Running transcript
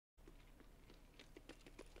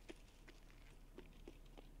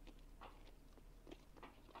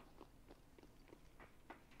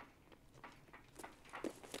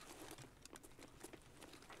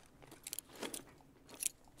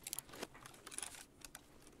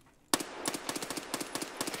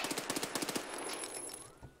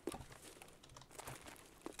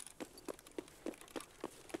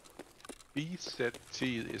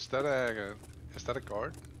BZT, is that a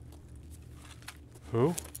guard?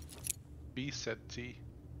 Who? BZT.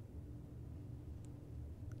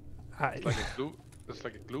 I It's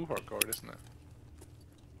like a glue hard guard, isn't it?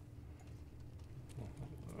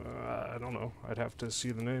 I don't know. I'd have to see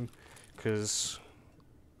the name, cause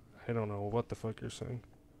I don't know what the fuck you're saying.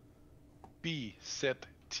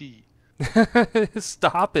 BZT.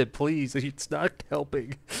 Stop it, please. It's not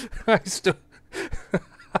helping. I still.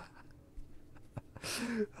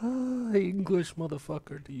 English,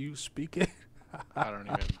 motherfucker. Do you speak it? I don't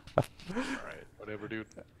even. Alright, whatever, dude.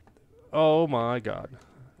 Oh my god.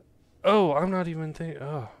 Oh, I'm not even thinking.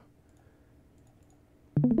 Oh.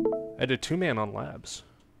 I did 2-man on labs.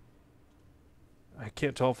 I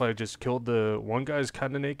can't tell if I just killed the one guy's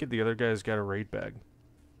kind of naked, the other guy's got a raid bag.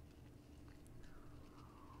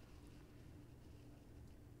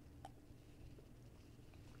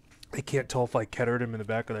 I can't tell if I kedred him in the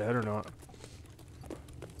back of the head or not.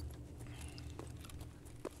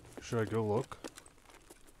 Should I go look?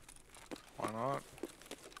 Why not?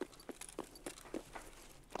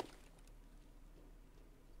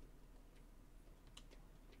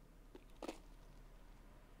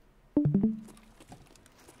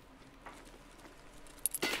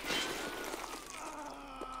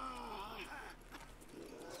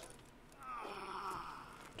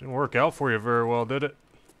 Didn't work out for you very well, did it?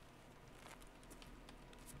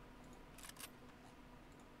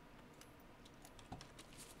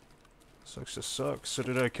 Sucks to suck. So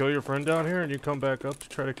did I kill your friend down here and you come back up to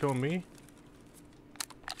try to kill me?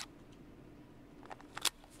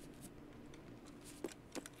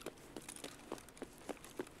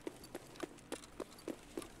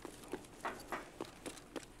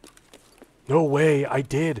 No way, I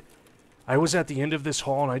did. I was at the end of this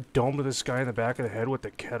hall and I domed this guy in the back of the head with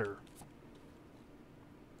the kedr.